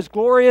 This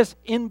glorious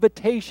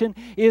invitation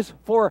is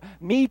for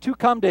me to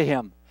come to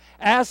him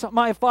as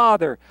my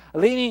Father,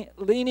 leaning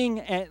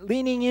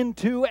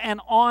into and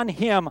on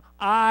him.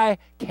 I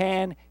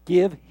can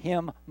give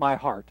him my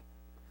heart.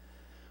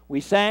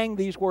 We sang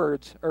these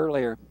words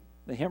earlier.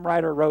 The hymn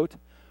writer wrote,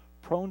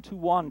 "Prone to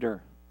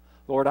wander,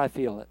 Lord, I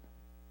feel it.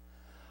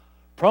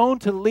 Prone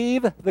to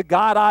leave the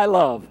God I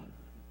love.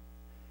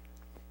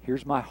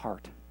 Here's my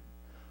heart,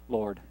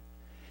 Lord.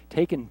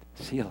 Take and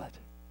seal it.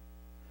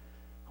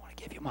 I want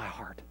to give you my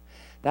heart."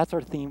 That's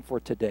our theme for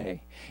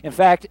today. In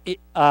fact,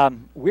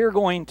 we're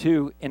going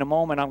to, in a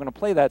moment, I'm going to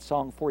play that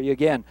song for you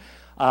again.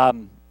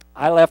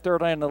 I left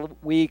early in the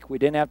week. We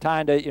didn't have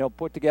time to,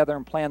 put together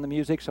and plan the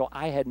music, so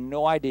I had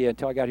no idea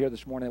until I got here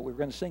this morning that we were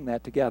going to sing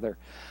that together.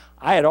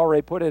 I had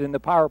already put it in the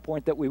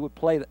PowerPoint that we would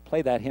play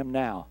that hymn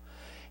now.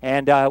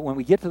 And when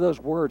we get to those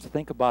words,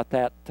 think about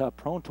that.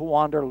 Prone to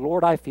wander,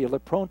 Lord, I feel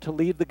it. Prone to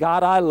leave the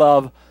God I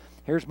love.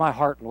 Here's my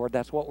heart, Lord.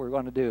 That's what we're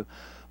going to do.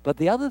 But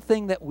the other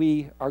thing that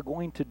we are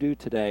going to do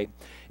today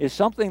is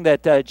something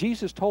that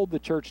Jesus told the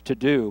church to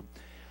do.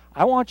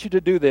 I want you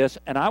to do this,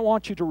 and I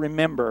want you to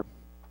remember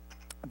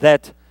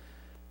that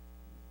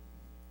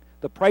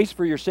the price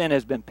for your sin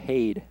has been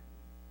paid.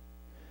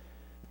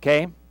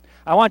 Okay?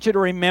 I want you to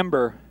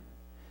remember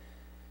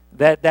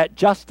that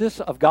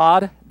justice of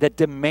God that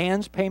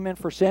demands payment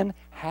for sin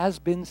has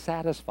been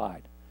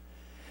satisfied.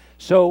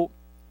 So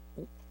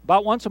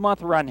about once a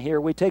month around here,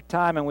 we take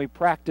time and we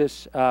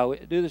practice, we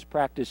do this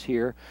practice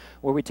here,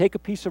 where we take a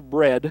piece of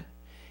bread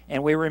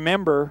and we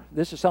remember,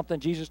 this is something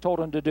Jesus told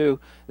them to do.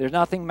 There's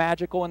nothing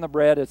magical in the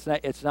bread. It's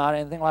not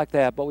anything like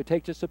that. But we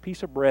take just a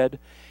piece of bread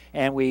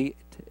and we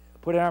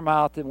put it in our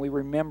mouth and we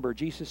remember.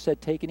 Jesus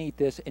said, take and eat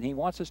this. And he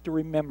wants us to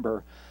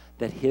remember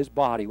that his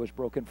body was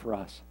broken for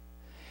us.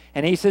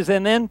 And he says,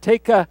 and then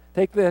take the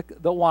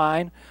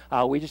wine.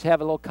 We just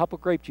have a little cup of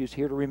grape juice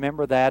here to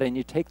remember that. And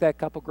you take that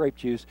cup of grape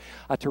juice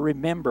to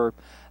remember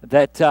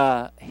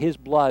that his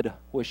blood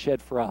was shed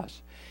for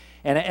us.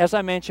 And as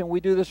I mentioned, we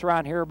do this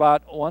around here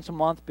about once a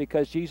month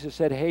because Jesus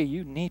said, hey,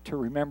 you need to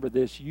remember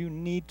this. You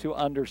need to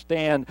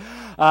understand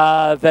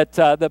that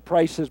the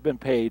price has been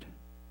paid.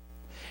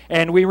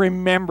 And we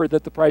remember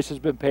that the price has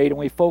been paid, and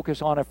we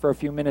focus on it for a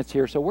few minutes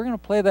here. So we're going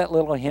to play that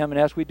little hymn, and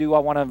as we do, I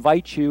want to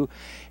invite you,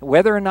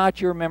 whether or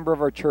not you're a member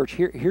of our church,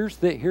 here's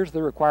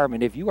the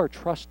requirement. If you are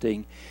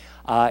trusting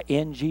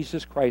in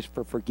Jesus Christ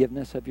for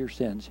forgiveness of your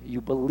sins, you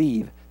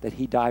believe that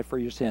he died for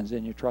your sins,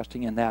 and you're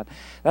trusting in that.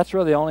 That's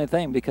really the only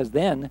thing, because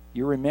then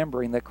you're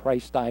remembering that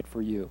Christ died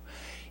for you.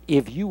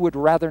 If you would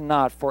rather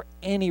not, for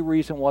any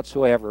reason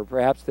whatsoever,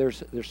 perhaps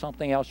there's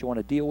something else you want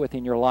to deal with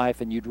in your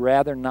life and you'd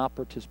rather not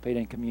participate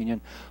in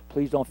communion,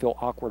 please don't feel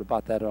awkward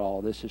about that at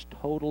all. This is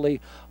totally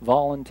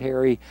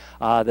voluntary.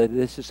 That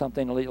this is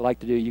something that you like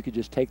to do. You could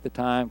just take the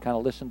time, kind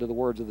of listen to the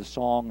words of the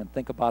song and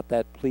think about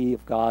that plea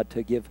of God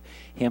to give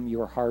him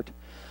your heart.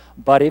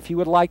 But if you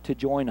would like to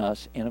join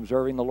us in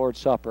observing the Lord's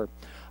Supper,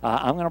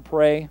 I'm going to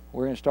pray.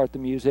 We're going to start the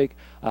music.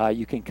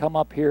 You can come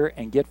up here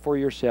and get for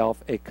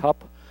yourself a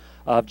cup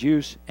of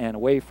juice and a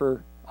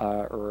wafer,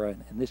 or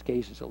in this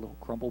case, it's a little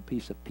crumbled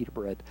piece of pita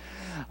bread.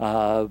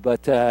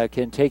 But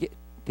can take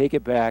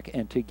it back,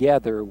 and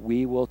together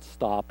we will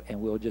stop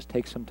and we'll just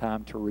take some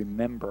time to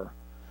remember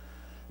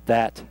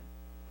that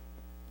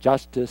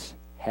justice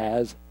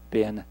has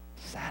been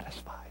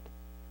satisfied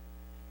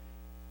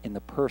in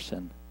the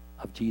person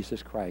of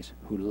Jesus Christ,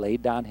 who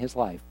laid down his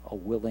life, a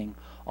willing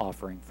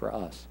offering for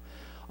us.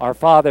 Our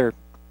Father,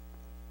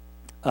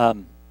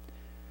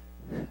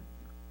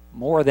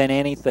 more than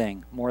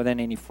anything, more than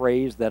any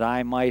phrase that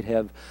I might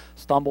have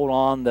stumbled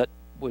on that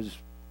was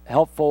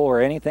helpful or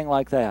anything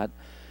like that,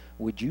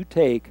 would you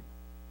take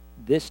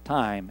this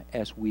time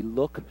as we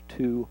look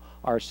to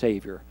our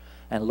Savior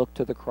and look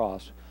to the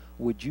cross,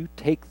 would you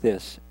take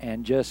this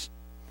and just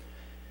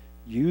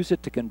use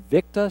it to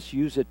convict us,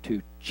 use it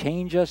to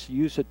change us,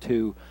 use it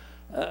to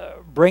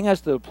bring us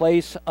to a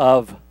place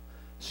of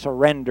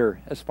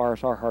surrender as far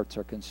as our hearts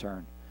are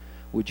concerned?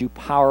 Would you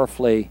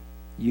powerfully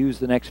use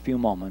the next few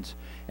moments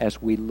as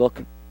we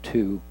look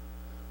to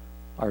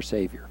our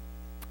Savior,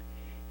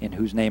 in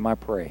whose name I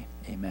pray,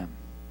 amen.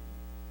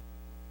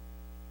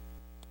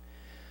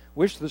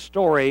 Wish the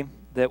story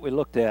that we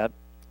looked at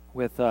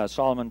with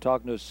Solomon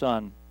talking to his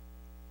son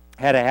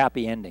had a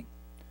happy ending.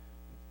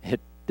 It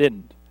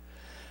didn't.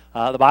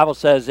 The Bible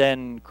says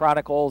in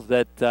Chronicles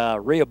that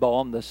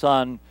Rehoboam, the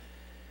son,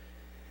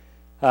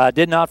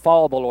 did not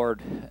follow the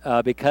Lord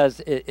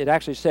because it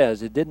actually says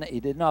he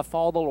did not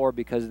follow the Lord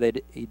because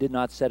he did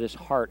not set his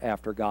heart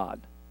after God.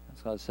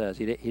 That's what it says.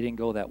 He didn't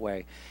go that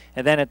way.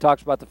 And then it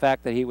talks about the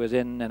fact that he was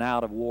in and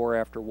out of war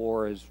after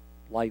war. His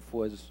life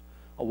was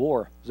a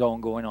war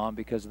zone going on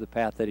because of the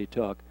path that he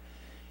took.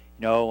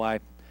 You know, I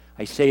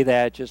say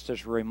that just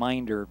as a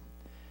reminder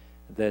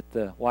that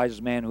the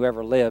wisest man who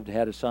ever lived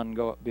had a son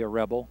be a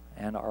rebel,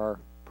 and our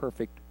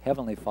perfect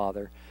Heavenly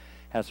Father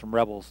has some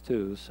rebels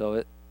too.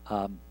 So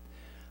I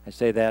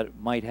say that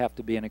might have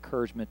to be an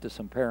encouragement to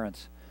some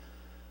parents.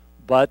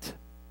 But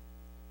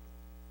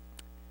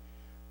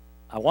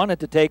I wanted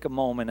to take a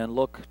moment and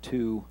look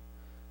to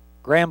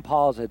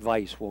Grandpa's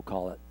advice, we'll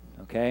call it,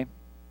 okay?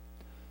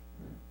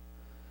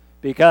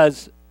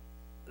 Because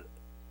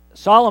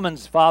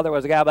Solomon's father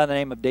was a guy by the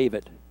name of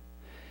David.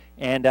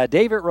 And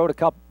David wrote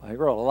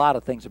a lot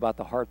of things about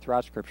the heart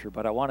throughout Scripture,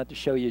 but I wanted to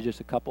show you just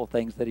a couple of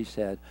things that he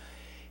said.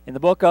 In the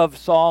book of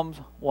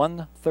Psalms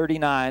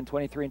 139,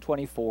 23 and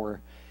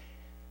 24,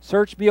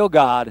 "Search me, O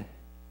God,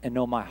 and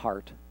know my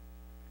heart.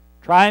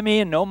 Try me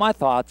and know my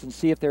thoughts, and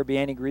see if there be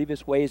any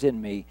grievous ways in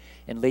me,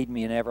 and lead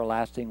me in an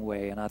everlasting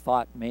way." And I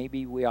thought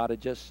maybe we ought to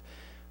just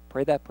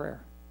pray that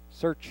prayer.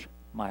 Search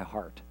my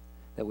heart,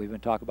 that we've been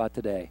talking about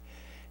today.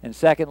 And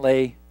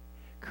secondly,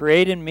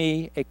 create in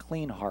me a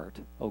clean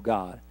heart, O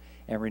God,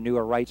 and renew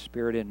a right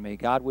spirit in me.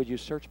 God, would you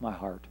search my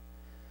heart?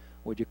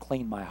 Would you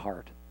clean my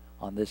heart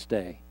on this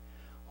day?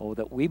 Oh,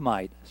 that we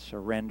might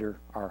surrender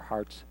our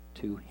hearts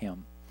to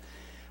him.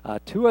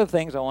 Two other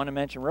things I want to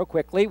mention real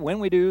quickly when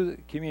we do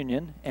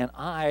communion, and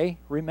I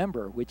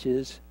remember, which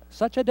is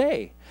such a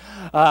day.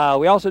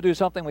 We also do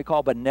something we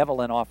call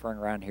benevolent offering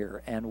around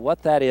here. And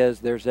what that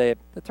is, the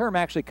term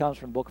actually comes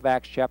from the book of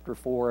Acts chapter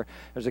 4.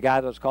 There's a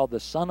guy that was called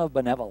the son of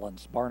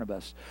benevolence,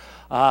 Barnabas.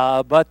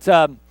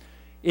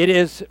 It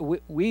is,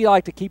 we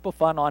like to keep a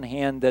fund on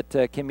hand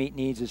that can meet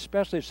needs,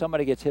 especially if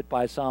somebody gets hit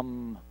by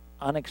some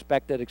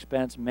unexpected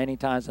expense, many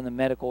times in the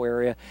medical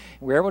area.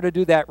 We were able to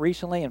do that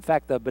recently. In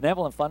fact, the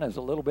benevolent fund is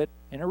a little bit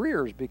in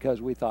arrears because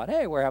we thought,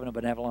 hey, we're having a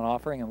benevolent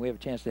offering and we have a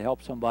chance to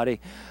help somebody.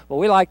 But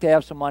we like to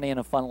have some money in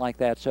a fund like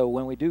that. So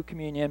when we do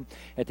communion,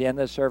 at the end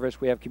of the service,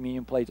 we have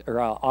communion plates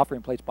or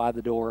offering plates by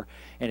the door.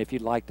 And if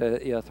you'd like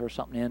to throw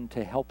something in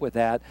to help with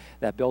that,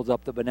 that builds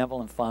up the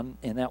benevolent fund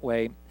in that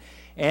way.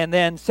 And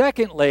then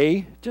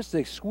secondly, just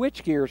to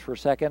switch gears for a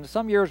second,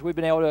 some years we've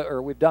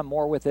done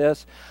more with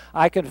this.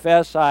 I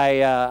confess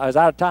I was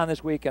out of town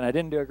this week and I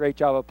didn't do a great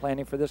job of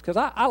planning for this because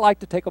I like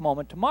to take a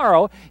moment.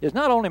 Tomorrow is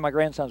not only my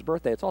grandson's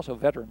birthday, it's also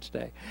Veterans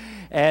Day.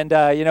 And,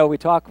 we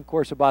talk, of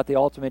course, about the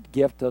ultimate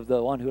gift of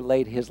the one who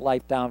laid his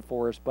life down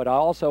for us. But I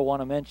also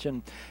want to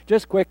mention,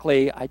 just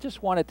quickly, I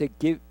just wanted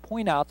to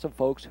point out some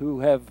folks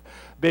who have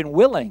been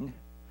willing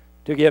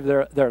to give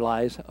their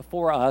lives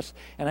for us.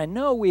 And I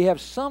know we have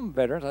some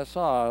veterans. I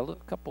saw a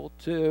couple,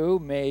 two,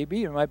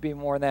 maybe. There might be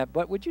more than that.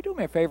 But would you do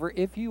me a favor,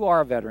 if you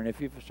are a veteran, if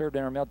you've served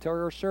in our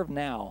military or serve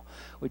now,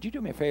 would you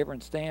do me a favor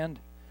and stand?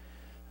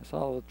 I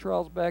saw the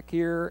Trails back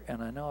here,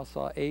 and I know I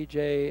saw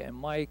AJ and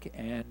Mike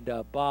and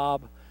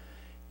Bob.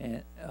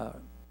 And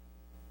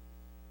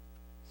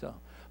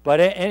but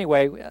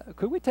anyway,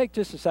 could we take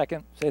just a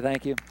second, say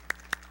thank you?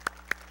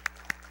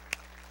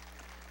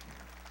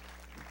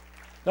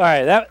 All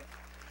right,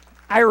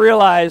 I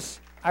realize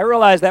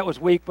that was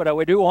weak, but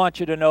I do want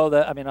you to know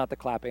that, I mean, not the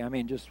clapping, I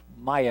mean just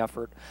my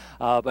effort,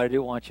 but I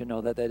do want you to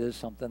know that is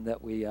something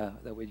that we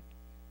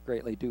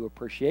greatly do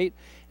appreciate.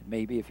 And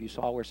maybe if you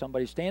saw where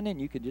somebody's standing,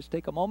 you could just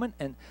take a moment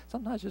and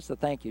sometimes just a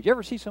thank you. Do you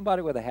ever see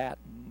somebody with a hat,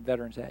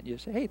 veteran's hat, and you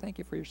say, hey, thank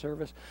you for your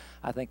service?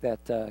 I think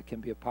that can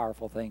be a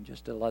powerful thing,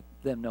 just to let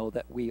them know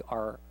that we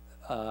are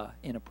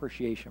in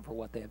appreciation for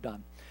what they have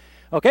done.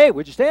 Okay,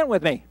 would you stand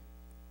with me?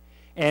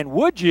 And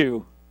would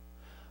you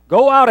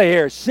go out of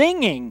here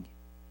singing?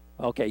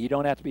 Okay, you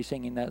don't have to be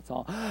singing that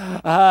song.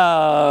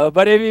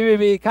 But if you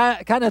be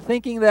kind of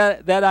thinking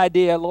that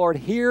idea, Lord,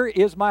 here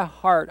is my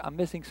heart. I'm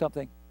missing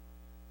something.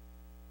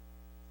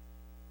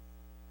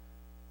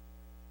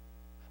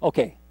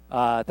 Okay,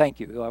 thank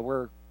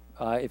you.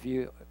 If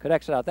you could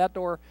exit out that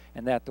door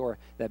and that door,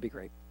 that'd be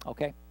great.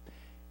 Okay?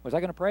 Was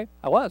I going to pray?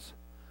 I was.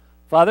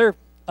 Father,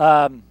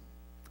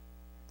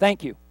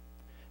 thank you.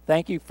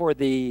 Thank you for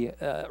the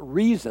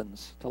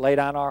reasons to lay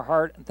down our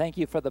heart, and thank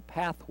you for the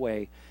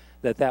pathway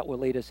that will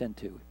lead us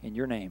into. In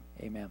your name,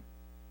 amen.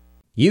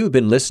 You've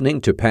been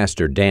listening to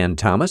Pastor Dan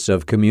Thomas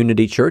of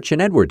Community Church in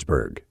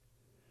Edwardsburg.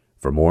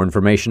 For more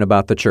information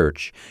about the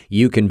church,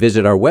 you can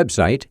visit our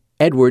website,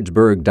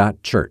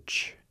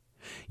 edwardsburg.church.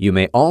 You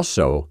may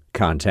also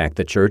contact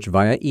the church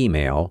via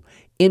email,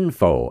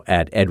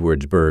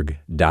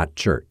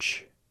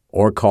 info@edwardsburg.church,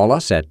 or call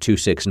us at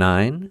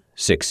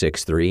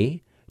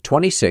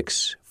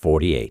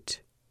 269-663-2648.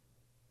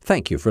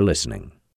 Thank you for listening.